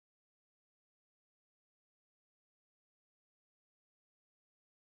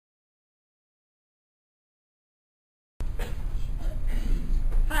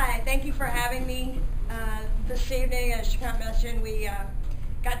Thank you for having me this evening. As Shakant mentioned, we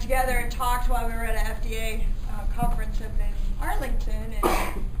got together and talked while we were at an FDA conference up in Arlington,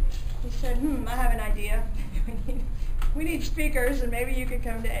 and he said, I have an idea. we need speakers, and maybe you could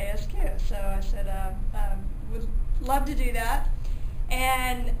come to ASQ. So I said, would love to do that,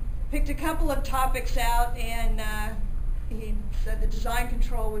 and picked a couple of topics out, and he said the design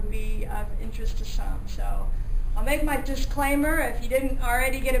control would be of interest to some. So I'll make my disclaimer. If you didn't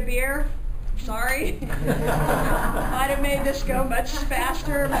already get a beer, sorry. Might have made this go much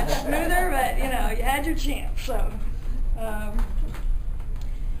faster, much smoother, but you had your chance. So we're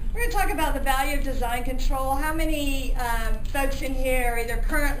going to talk about the value of design control. How many folks in here either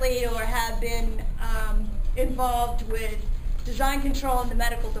currently or have been involved with design control in the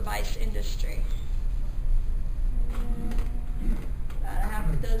medical device industry? About a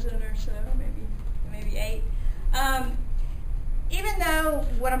half a dozen or so, maybe 8. Even though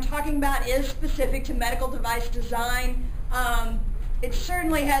what I'm talking about is specific to medical device design, it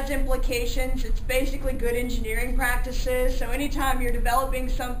certainly has implications. It's basically good engineering practices. So anytime you're developing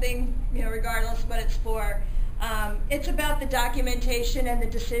something, regardless of what it's for, it's about the documentation and the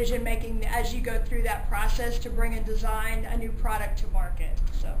decision making as you go through that process to bring a new product to market.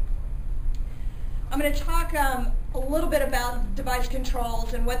 So I'm going to talk a little bit about device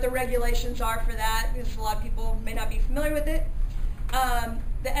controls and what the regulations are for that, because a lot of people may not be familiar with it.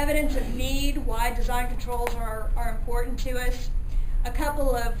 The evidence of need, why design controls are important to us. A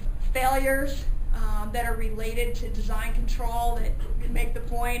couple of failures that are related to design control that make the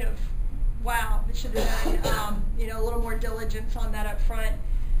point of, wow, it should have done a little more diligence on that up front.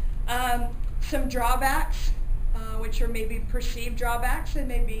 Some drawbacks, which are maybe perceived drawbacks and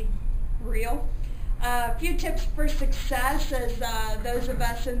maybe real. A few tips for success, as those of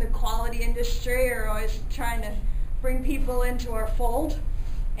us in the quality industry are always trying to bring people into our fold,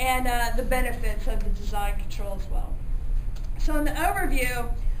 and the benefits of the design control as well. So in the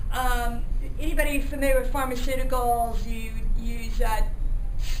overview, anybody familiar with pharmaceuticals, you use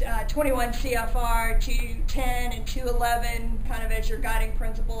 21 CFR 210 and 211 kind of as your guiding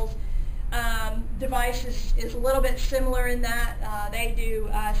principles. Device is a little bit similar in that they do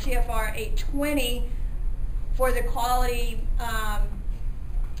CFR 820 for the quality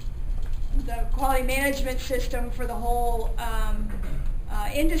management system for the whole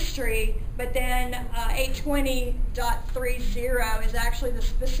industry, but then 820.30 is actually the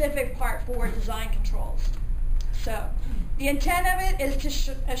specific part for design controls. So the intent of it is to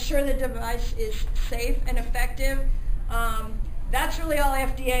assure the device is safe and effective. That's really all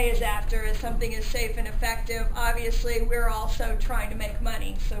FDA is after, is something is safe and effective. Obviously, we're also trying to make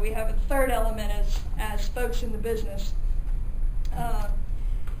money, so we have a third element as folks in the business.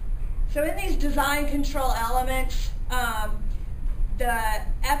 So in these design control elements, the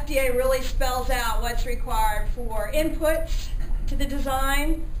FDA really spells out what's required for inputs to the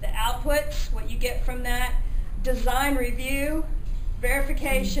design, the outputs, what you get from that, design review,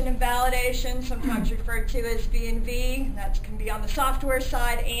 verification and validation, sometimes referred to as V&V. That can be on the software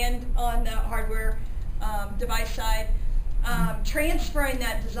side and on the hardware device side. Transferring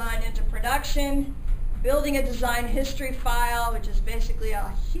that design into production, building a design history file, which is basically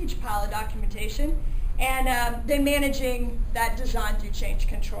a huge pile of documentation, and then managing that design through change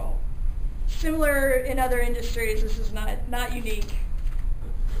control. Similar in other industries, this is not unique.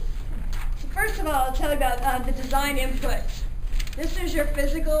 So first of all, I'll tell you about the design inputs. This is your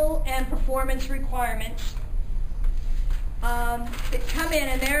physical and performance requirements that come in,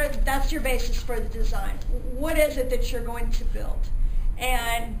 and that's your basis for the design. What is it that you're going to build?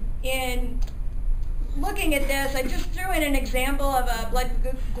 And in looking at this, I just threw in an example of a blood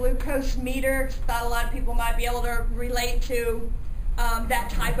glucose meter. Thought a lot of people might be able to relate to that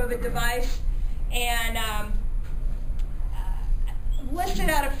type of a device. And listed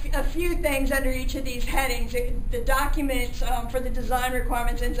out a few things under each of these headings. The document for the design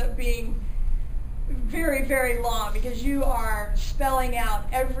requirements ends up being very, very long, because you are spelling out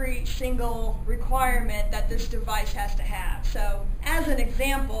every single requirement that this device has to have. So as an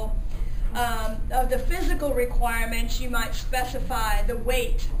example, of the physical requirements, you might specify the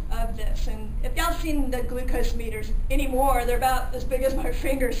weight of this. And if y'all seen the glucose meters anymore, they're about as big as my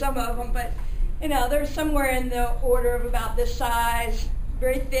finger, some of them, but they're somewhere in the order of about this size,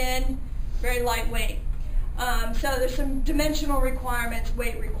 very thin, very lightweight. So there's some dimensional requirements,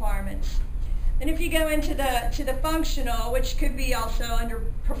 weight requirements. And if you go into the functional, which could be also under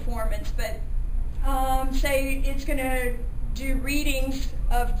performance, but say it's going to do readings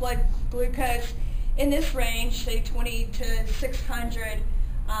of blood glucose in this range, say 20 to 600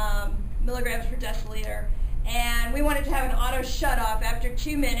 milligrams per deciliter, And we want it to have an auto shut-off after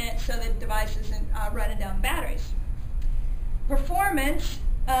 2 minutes so the device isn't running down batteries. Performance,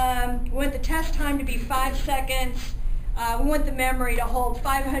 we want the test time to be 5 seconds. We want the memory to hold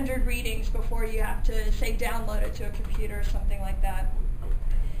 500 readings before you have to, say, download it to a computer or something like that.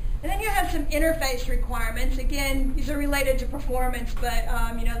 And then you have some interface requirements. Again, these are related to performance, but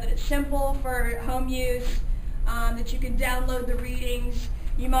you know that it's simple for home use, that you can download the readings.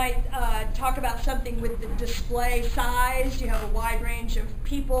 You might talk about something with the display size. You have a wide range of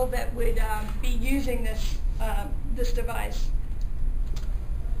people that would be using this device.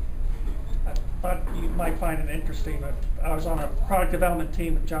 I thought you might find it interesting that I was on a product development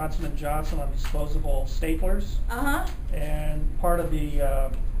team at Johnson & Johnson on disposable staplers. And part of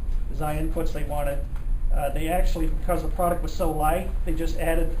the design inputs they wanted, they actually, because the product was so light, they just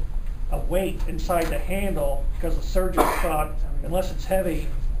added a weight inside the handle because the surgeons thought unless it's heavy,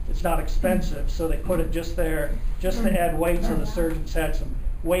 it's not expensive. So they put it just there just to add weight so the surgeons had some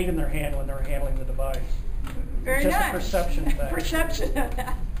weight in their hand when they were handling the device. Very just nice. a perception thing. Perception of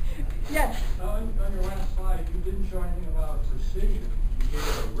that. Yes. On your last slide, you didn't show anything about precision. You gave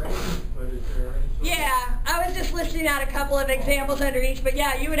it a range, but is there any sort Yeah, I was just listing out a couple of examples under each, but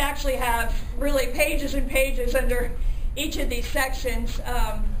yeah, you would actually have really pages and pages under each of these sections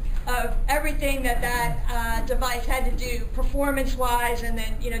of everything that device had to do performance-wise and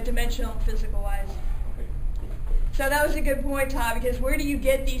then, you know, dimensional and physical-wise. So that was a good point, Todd, because where do you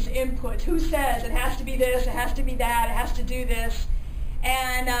get these inputs? Who says it has to be this, it has to be that, it has to do this?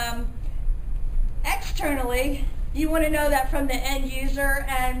 And externally, you want to know that from the end user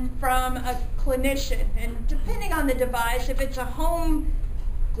and from a clinician. And depending on the device, if it's a home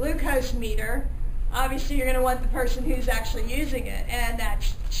glucose meter, obviously you're going to want the person who's actually using it. And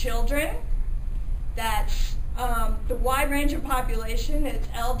that's children, that's the wide range of population, it's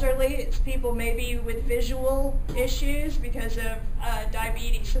elderly, it's people maybe with visual issues because of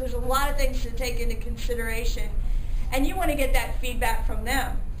diabetes. So there's a lot of things to take into consideration. And you want to get that feedback from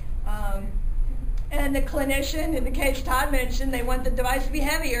them. And the clinician, in the case Todd mentioned, they want the device to be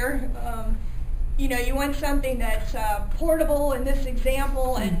heavier. You know, you want something that's portable in this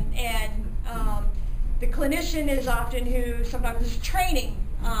example, and the clinician is often who sometimes is training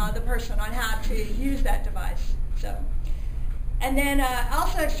the person on how to use that device. So, and then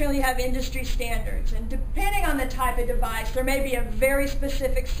also externally you have industry standards, and depending on the type of device, there may be a very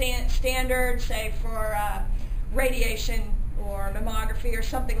specific standard, say for radiation or mammography or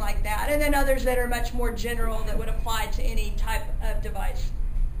something like that, and then others that are much more general that would apply to any type of device.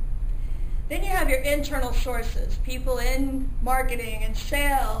 Then you have your internal sources, people in marketing and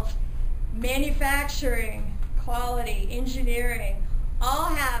sales, manufacturing, quality, engineering, all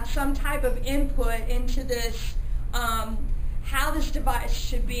have some type of input into this, how this device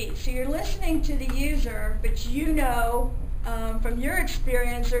should be. So you're listening to the user, but you know from your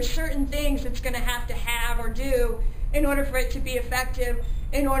experience there's certain things it's going to have or do in order for it to be effective,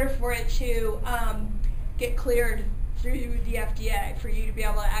 in order for it to get cleared through the FDA, for you to be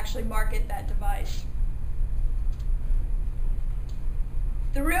able to actually market that device.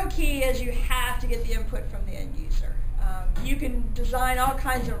 The real key is you have to get the input from the end user. You can design all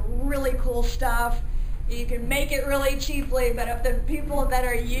kinds of really cool stuff. You can make it really cheaply, but if the people that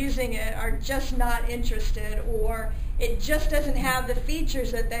are using it are just not interested, or it just doesn't have the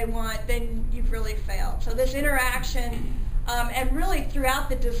features that they want, then you've really failed. So this interaction, and really throughout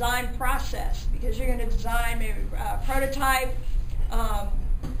the design process, because you're going to design maybe a prototype,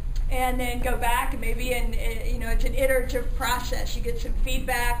 and then go back, and maybe you know, it's an iterative process. You get some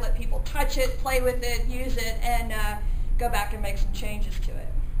feedback, let people touch it, play with it, use it, and go back and make some changes to it.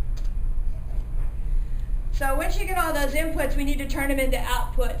 So once you get all those inputs, we need to turn them into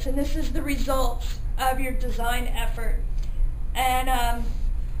outputs, and this is the results of your design effort. And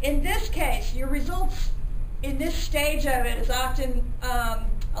in this case, your results in this stage of it is often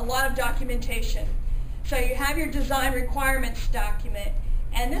a lot of documentation. So you have your design requirements document,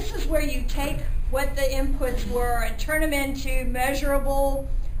 and this is where you take what the inputs were and turn them into measurable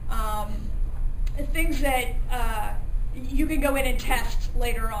things that you can go in and test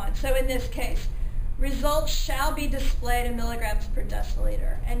later on. So in this case, results shall be displayed in milligrams per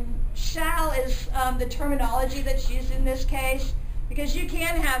deciliter. And shall is the terminology that's used in this case, because you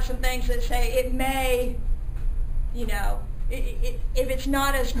can have some things that say it may, you know, if it's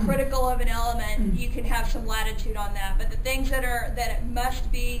not as critical of an element, you can have some latitude on that. But the things that it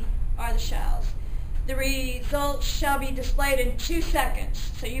must be are the shalls. The results shall be displayed in 2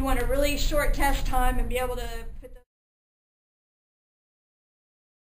 seconds. So you want a really short test time and be able to